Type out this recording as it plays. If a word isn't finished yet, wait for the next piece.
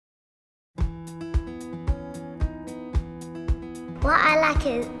What I like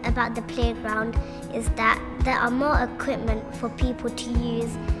about the playground is that there are more equipment for people to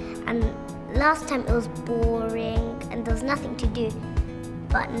use, and last time it was boring and there was nothing to do,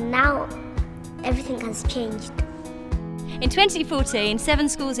 but now everything has changed. In 2014, 7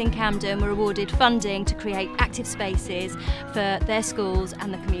 schools in Camden were awarded funding to create active spaces for their schools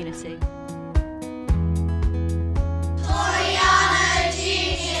and the community.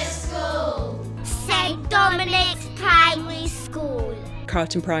 St Dominic's Primary School,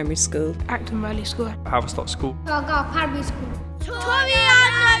 Carlton Primary School, Acton Valley School, Haverstock School, Gargar Primary School,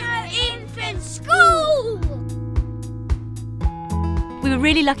 Toriano Infant School. We were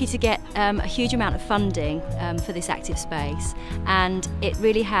really lucky to get a huge amount of funding for this active space, and it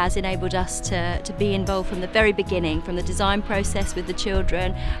really has enabled us to be involved from the very beginning, from the design process with the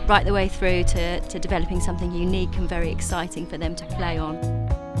children right the way through to developing something unique and very exciting for them to play on.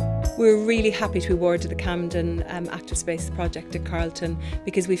 We're really happy to be awarded the Camden Active Spaces project at Carlton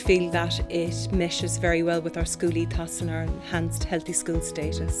because we feel that it meshes very well with our school ethos and our enhanced healthy school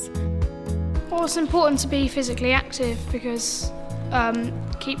status. Well, it's important to be physically active because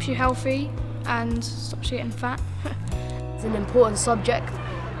it keeps you healthy and stops you getting fat. It's an important subject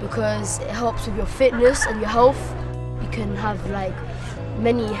because it helps with your fitness and your health. You can have like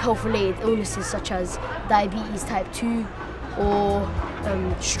many health-related illnesses such as diabetes type 2 or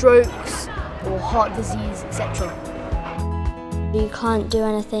strokes or heart disease, etc. You can't do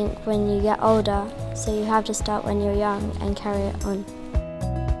anything when you get older, so you have to start when you're young and carry it on.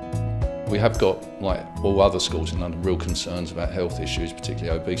 We have got, like all other schools in London, real concerns about health issues,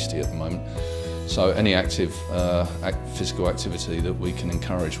 particularly obesity at the moment. So any active physical activity that we can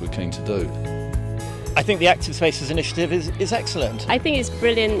encourage, we're keen to do. I think the Active Spaces initiative is excellent. I think it's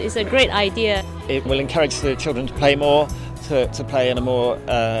brilliant, it's a great idea. It will encourage the children to play more, to play in a more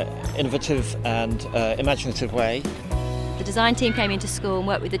innovative and imaginative way. The design team came into school and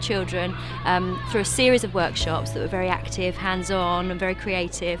worked with the children through a series of workshops that were very active, hands-on and very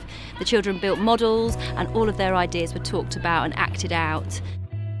creative. The children built models and all of their ideas were talked about and acted out.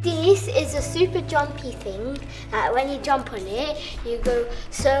 This is a super jumpy thing. When you jump on it, you go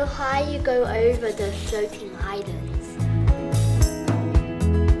so high you go over the floating islands.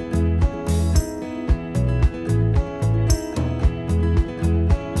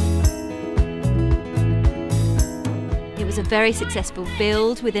 It was a very successful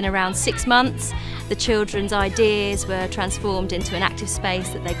build. Within around 6 months, the children's ideas were transformed into an active space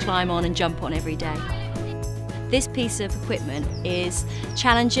that they climb on and jump on every day. This piece of equipment is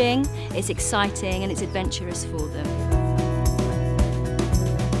challenging, it's exciting and it's adventurous for them.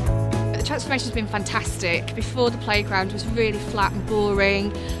 The transformation has been fantastic. Before, the playground was really flat and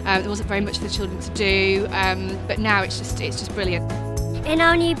boring. There wasn't very much for the children to do, but now it's just brilliant. In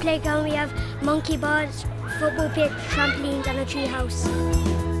our new playground we have monkey bars, football pitch, trampolines and a tree house.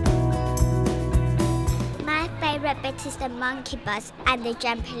 My favourite bit is the monkey bus and the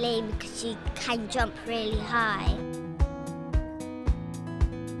trampoline because you can jump really high.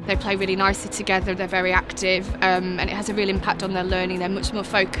 They play really nicely together, they're very active and it has a real impact on their learning. They're much more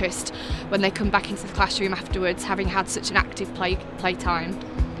focused when they come back into the classroom afterwards, having had such an active play time.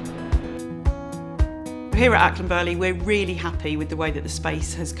 Here at Acton Burley, we're really happy with the way that the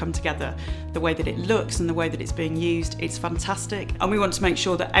space has come together, the way that it looks and the way that it's being used. It's fantastic, and we want to make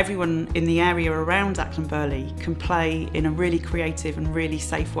sure that everyone in the area around Acton Burley can play in a really creative and really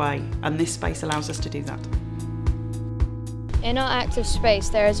safe way, and this space allows us to do that. In our active space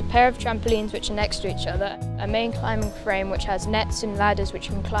there is a pair of trampolines which are next to each other, a main climbing frame which has nets and ladders which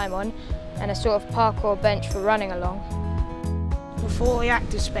you can climb on, and a sort of parkour bench for running along. Before the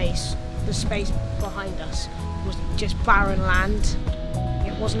active space, the space behind us was just barren land.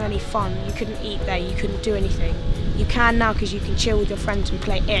 It wasn't any fun, you couldn't eat there, you couldn't do anything. You can now because you can chill with your friends and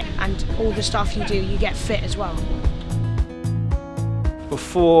play it, and all the stuff you do, you get fit as well.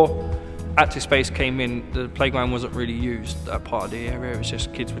 Before Active Space came in, the playground wasn't really used, that part of the area. It was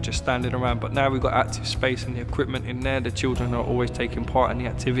just kids were just standing around, but now we've got Active Space and the equipment in there. The children are always taking part in the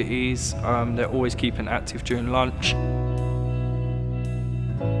activities, they're always keeping active during lunch.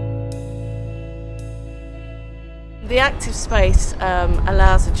 The active space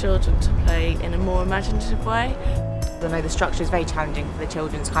allows the children to play in a more imaginative way. I know the structure is very challenging for the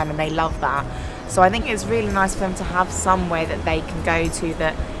children's time and they love that. So I think it's really nice for them to have somewhere that they can go to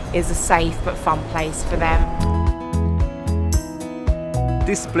that is a safe but fun place for them.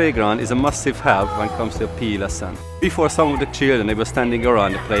 This playground is a massive help when it comes to PE lesson. Before, some of the children they were standing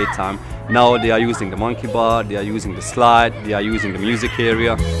around the playtime. Now they are using the monkey bar, they are using the slide, they are using the music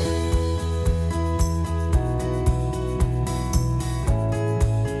area.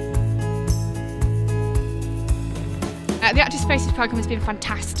 Yeah, the Active Spaces programme has been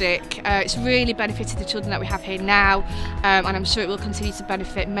fantastic. It's really benefited the children that we have here now, and I'm sure it will continue to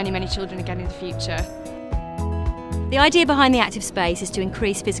benefit many, many children again in the future. The idea behind the Active Space is to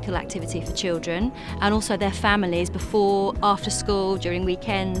increase physical activity for children and also their families before, after school, during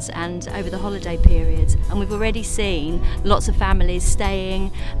weekends and over the holiday periods. And we've already seen lots of families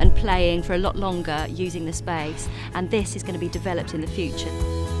staying and playing for a lot longer using the space, and this is going to be developed in the future.